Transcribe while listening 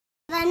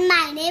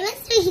My name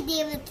is Ruhi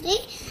Attri.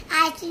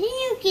 I teach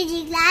in UKG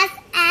class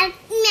at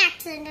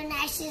Emax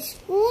International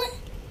School.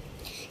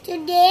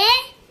 Today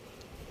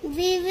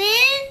we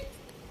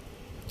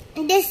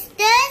will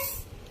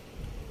discuss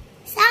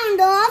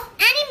sound of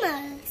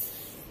animals.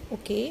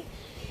 Okay.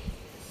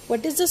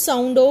 What is the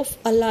sound of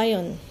a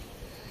lion?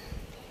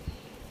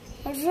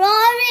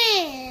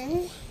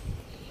 Roaring.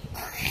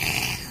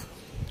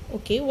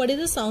 Okay. What is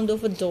the sound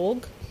of a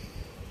dog?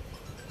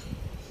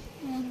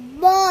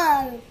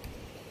 Bark.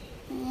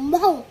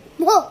 Bow,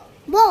 bow,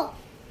 bow.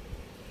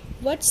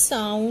 What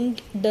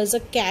sound does a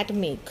cat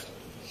make?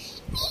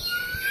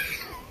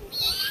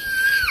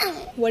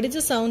 What is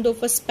the sound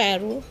of a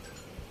sparrow?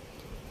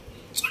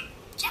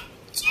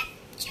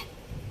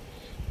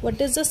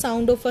 What is the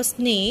sound of a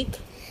snake?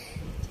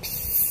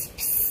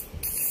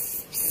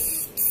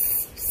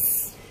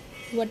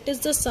 What is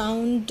the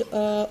sound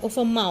of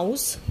a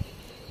mouse?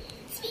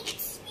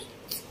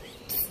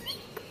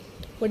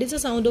 What is the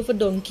sound of a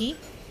donkey?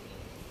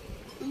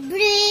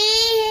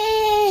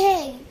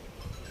 Bray.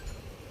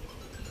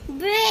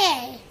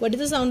 Bray. What is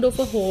the sound of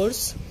a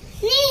horse?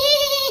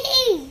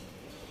 Neigh.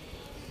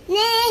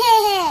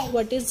 Neigh.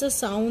 What is the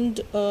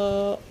sound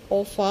of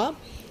a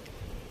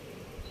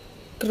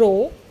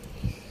crow?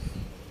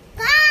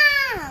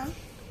 Caw.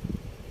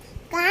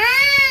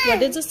 Caw.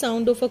 What is the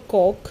sound of a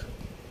cock?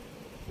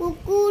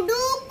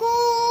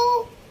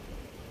 Cuckoo-doo-coo.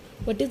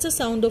 What is the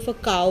sound of a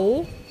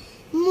cow?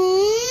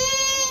 Moo.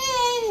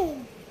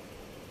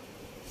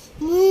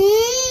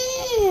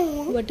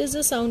 Moo. What is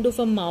the sound of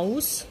a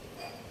mouse?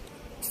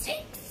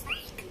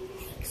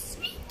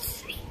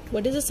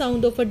 What is the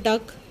sound of a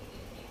duck?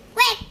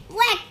 Quack,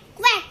 quack,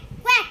 quack,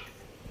 quack.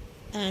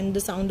 And the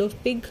sound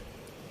of pig?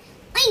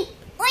 Oink,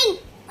 oink,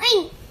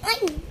 oink,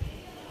 oink.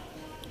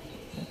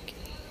 Okay.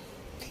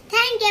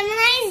 Thank you. Have a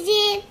nice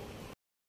day.